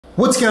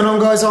What's going on,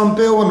 guys? I'm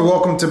Bill and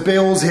welcome to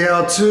Bill's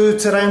How To.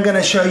 Today I'm going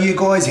to show you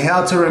guys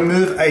how to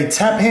remove a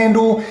tap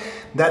handle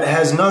that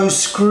has no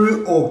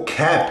screw or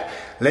cap.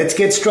 Let's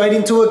get straight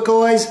into it,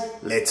 guys.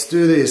 Let's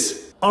do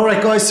this.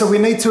 Alright guys, so we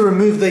need to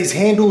remove these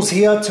handles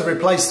here to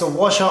replace the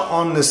washer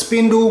on the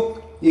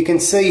spindle. You can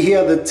see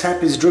here the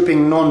tap is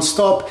dripping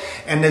non-stop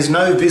and there's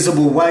no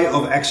visible way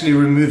of actually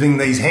removing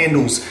these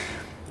handles.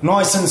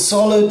 Nice and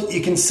solid.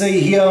 You can see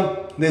here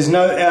there's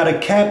no outer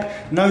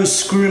cap, no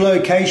screw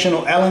location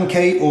or Allen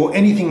key or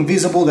anything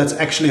visible that's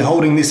actually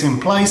holding this in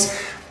place.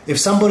 If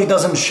somebody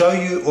doesn't show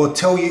you or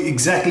tell you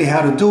exactly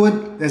how to do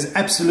it, there's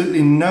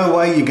absolutely no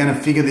way you're going to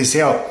figure this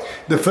out.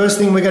 The first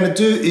thing we're going to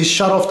do is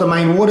shut off the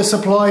main water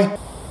supply.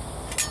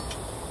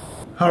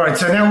 Alright,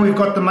 so now we've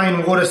got the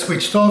main water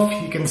switched off.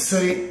 You can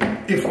see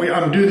if we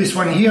undo this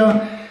one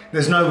here,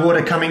 there's no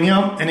water coming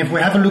out. And if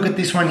we have a look at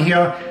this one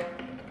here,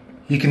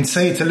 you can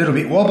see it's a little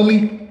bit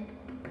wobbly.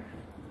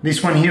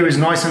 This one here is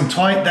nice and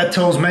tight. That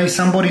tells me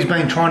somebody's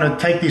been trying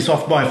to take this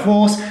off by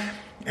force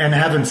and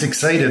haven't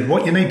succeeded.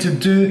 What you need to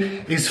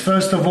do is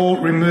first of all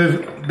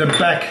remove the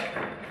back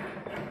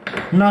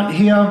nut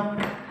here.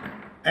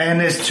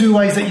 And there's two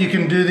ways that you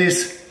can do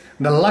this.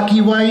 The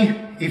lucky way,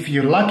 if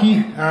you're lucky,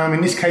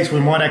 in this case we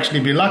might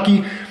actually be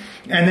lucky.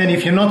 And then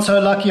if you're not so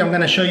lucky, I'm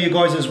going to show you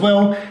guys as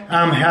well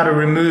how to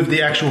remove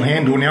the actual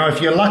handle. Now if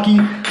you're lucky,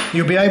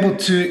 you'll be able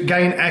to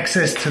gain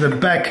access to the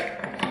back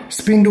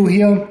spindle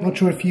here. Not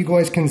sure if you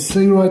guys can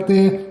see right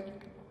there.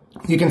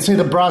 You can see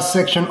the brass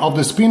section of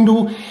the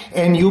spindle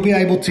and you'll be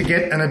able to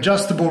get an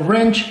adjustable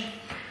wrench.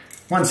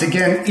 Once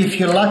again, if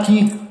you're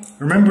lucky,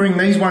 remembering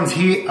these ones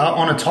here are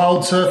on a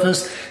tiled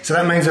surface, so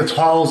that means the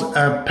tiles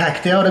are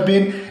packed out a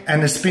bit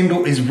and the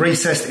spindle is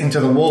recessed into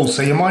the wall.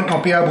 So you might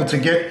not be able to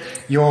get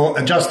your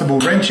adjustable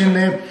wrench in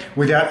there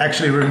without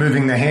actually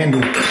removing the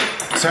handle.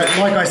 So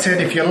like I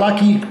said, if you're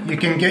lucky, you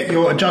can get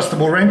your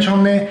adjustable wrench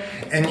on there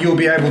and you'll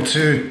be able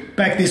to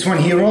back this one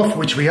here off,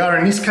 which we are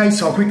in this case.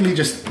 So I'll quickly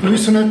just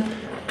loosen it.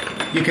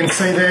 You can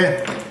see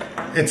there,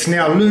 it's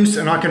now loose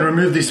and I can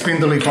remove this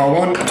spindle if I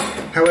want.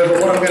 However,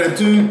 what I'm going to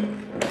do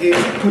is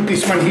put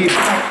this one here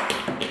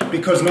back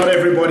because not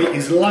everybody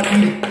is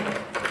lucky.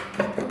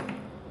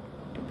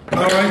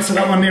 Alright, so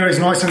that one there is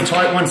nice and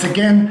tight. Once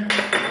again,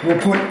 we'll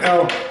put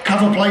our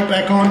cover plate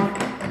back on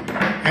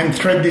and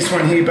thread this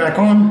one here back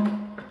on.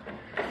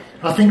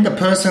 I think the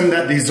person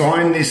that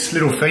designed this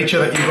little feature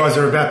that you guys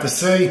are about to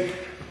see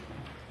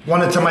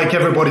wanted to make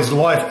everybody's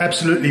life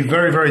absolutely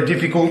very, very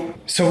difficult.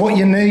 So what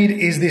you need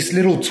is this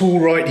little tool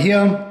right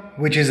here,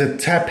 which is a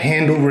tap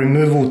handle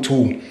removal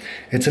tool.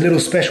 It's a little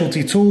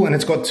specialty tool and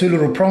it's got two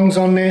little prongs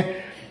on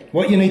there.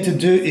 What you need to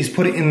do is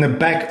put it in the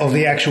back of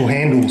the actual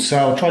handle. So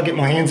I'll try to get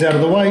my hands out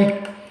of the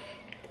way.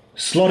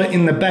 Slot it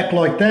in the back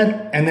like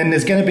that, and then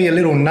there's going to be a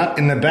little nut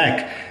in the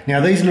back. Now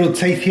these little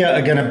teeth here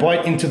are going to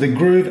bite into the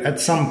groove at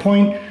some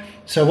point.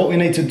 So what we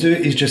need to do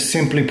is just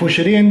simply push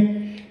it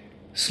in,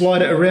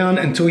 slide it around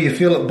until you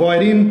feel it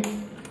bite in,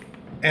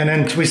 and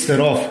then twist it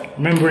off.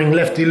 Remembering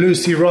lefty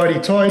loosey, righty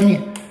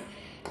tighty.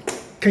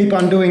 Keep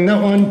undoing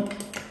that one,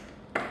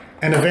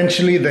 and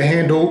eventually the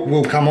handle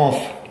will come off.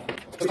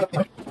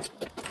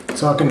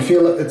 So I can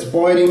feel it, it's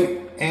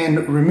biting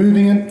and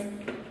removing it.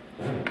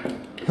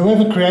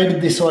 Whoever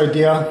created this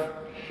idea,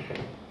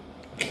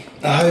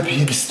 I hope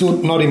he's still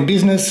not in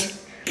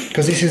business,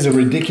 because this is a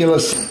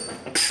ridiculous,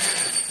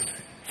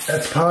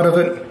 that's part of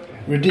it,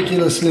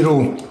 ridiculous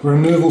little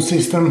removal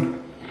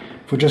system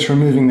for just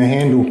removing the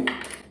handle.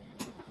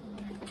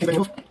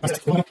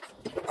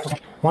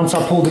 Once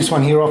I pull this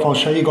one here off, I'll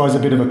show you guys a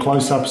bit of a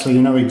close-up so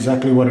you know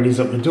exactly what it is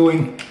that we're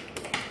doing.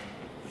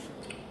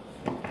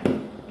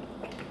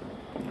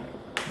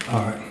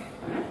 Alright.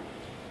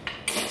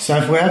 So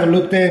if we have a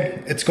look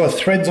there, it's got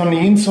threads on the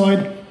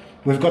inside.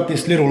 We've got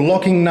this little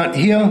locking nut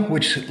here,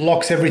 which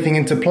locks everything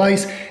into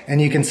place.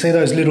 And you can see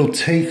those little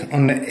teeth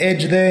on the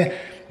edge there.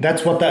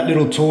 That's what that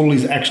little tool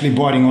is actually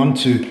biting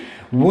onto.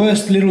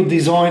 Worst little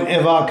design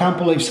ever. I can't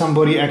believe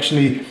somebody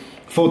actually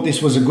thought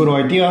this was a good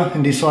idea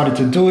and decided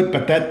to do it,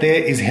 but that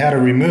there is how to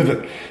remove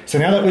it. So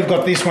now that we've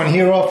got this one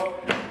here off,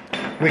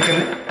 we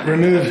can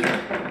remove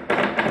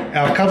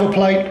our cover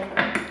plate,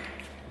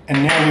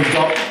 and now we've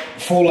got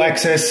full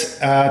access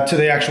to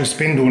the actual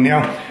spindle.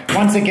 Now,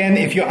 once again,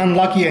 if you're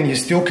unlucky and you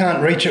still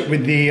can't reach it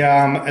with the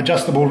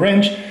adjustable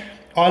wrench,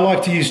 I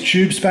like to use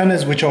tube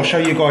spanners, which I'll show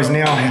you guys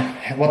now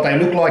what they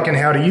look like and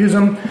how to use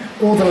them.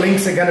 All the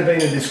links are going to be in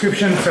the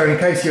description, so in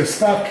case you're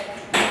stuck.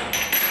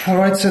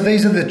 Alright, so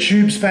these are the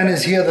tube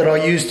spanners here that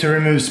I use to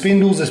remove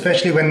spindles,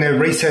 especially when they're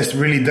recessed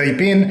really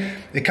deep in.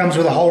 It comes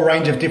with a whole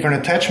range of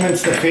different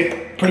attachments that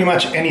fit pretty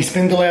much any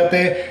spindle out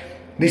there.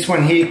 This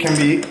one here can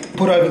be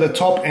put over the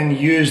top and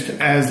used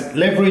as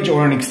leverage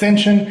or an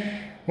extension.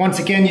 Once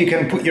again, you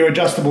can put your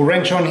adjustable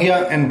wrench on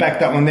here and back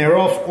that one there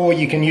off, or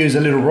you can use a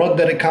little rod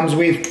that it comes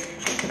with,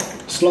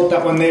 slot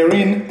that one there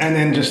in, and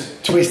then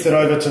just twist it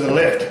over to the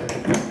left.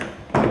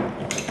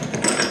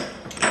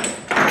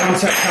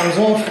 Once that comes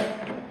off,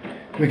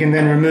 we can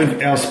then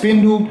remove our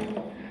spindle,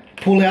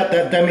 pull out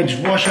that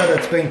damaged washer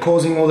that's been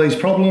causing all these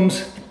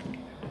problems.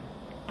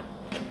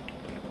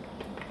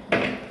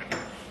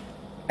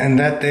 and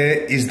that there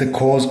is the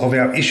cause of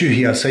our issue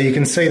here. So you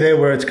can see there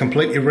where it's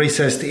completely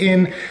recessed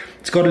in.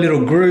 It's got a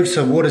little groove,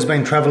 so water's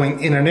been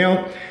traveling in and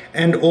out,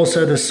 and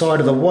also the side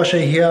of the washer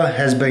here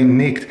has been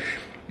nicked.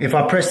 If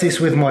I press this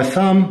with my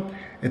thumb,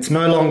 it's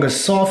no longer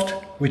soft,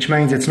 which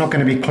means it's not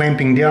going to be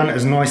clamping down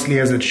as nicely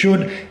as it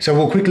should. So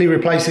we'll quickly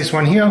replace this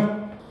one here.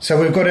 So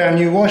we've got our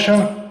new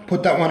washer,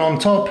 put that one on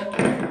top,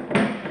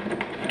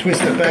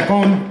 twist it back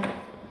on.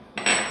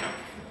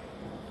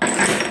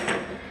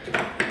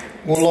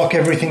 We'll lock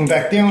everything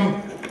back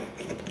down.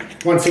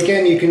 Once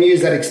again, you can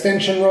use that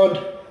extension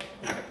rod.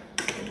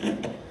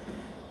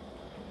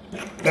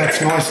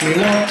 That's nicely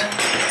locked.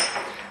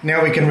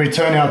 Now we can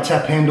return our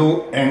tap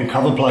handle and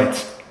cover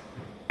plates.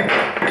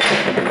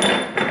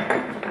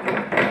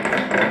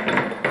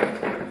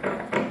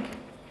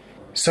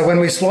 So when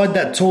we slide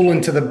that tool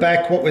into the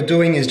back, what we're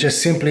doing is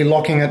just simply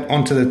locking it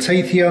onto the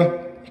teeth here.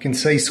 You can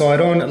see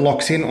side on, it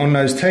locks in on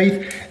those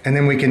teeth, and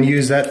then we can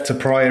use that to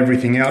pry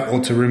everything out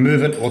or to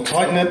remove it or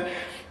tighten it.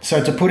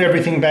 So to put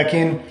everything back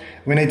in,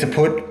 we need to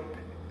put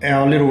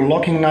our little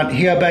locking nut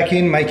here back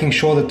in, making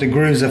sure that the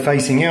grooves are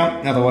facing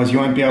out, otherwise you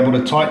won't be able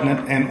to tighten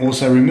it and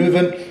also remove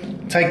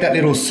it. Take that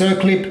little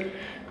circlip,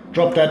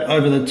 drop that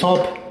over the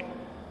top,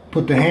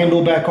 put the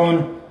handle back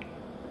on,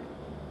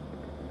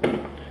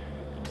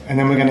 and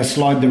then we're going to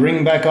slide the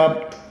ring back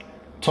up,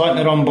 tighten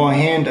it on by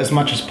hand as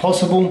much as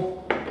possible.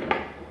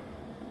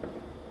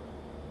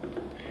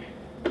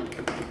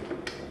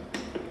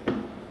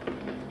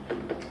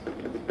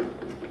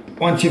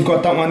 Once you've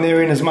got that one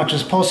there in as much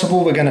as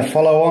possible, we're going to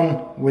follow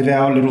on with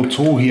our little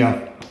tool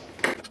here.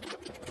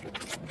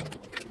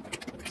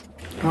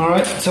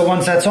 Alright, so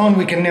once that's on,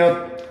 we can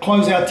now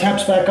close our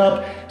taps back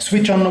up,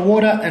 switch on the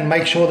water, and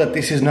make sure that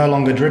this is no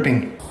longer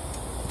dripping.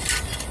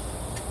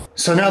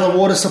 So now the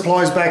water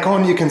supply is back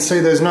on, you can see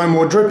there's no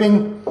more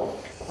dripping.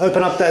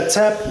 Open up that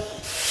tap,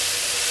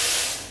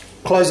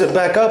 close it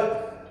back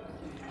up.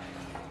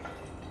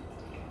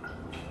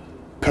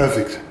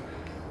 Perfect.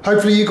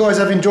 Hopefully you guys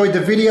have enjoyed the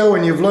video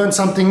and you've learned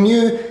something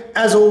new.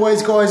 As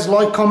always guys,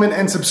 like, comment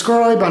and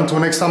subscribe. Until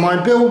next time,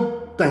 I'm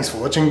Bill. Thanks for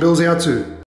watching Billshowto.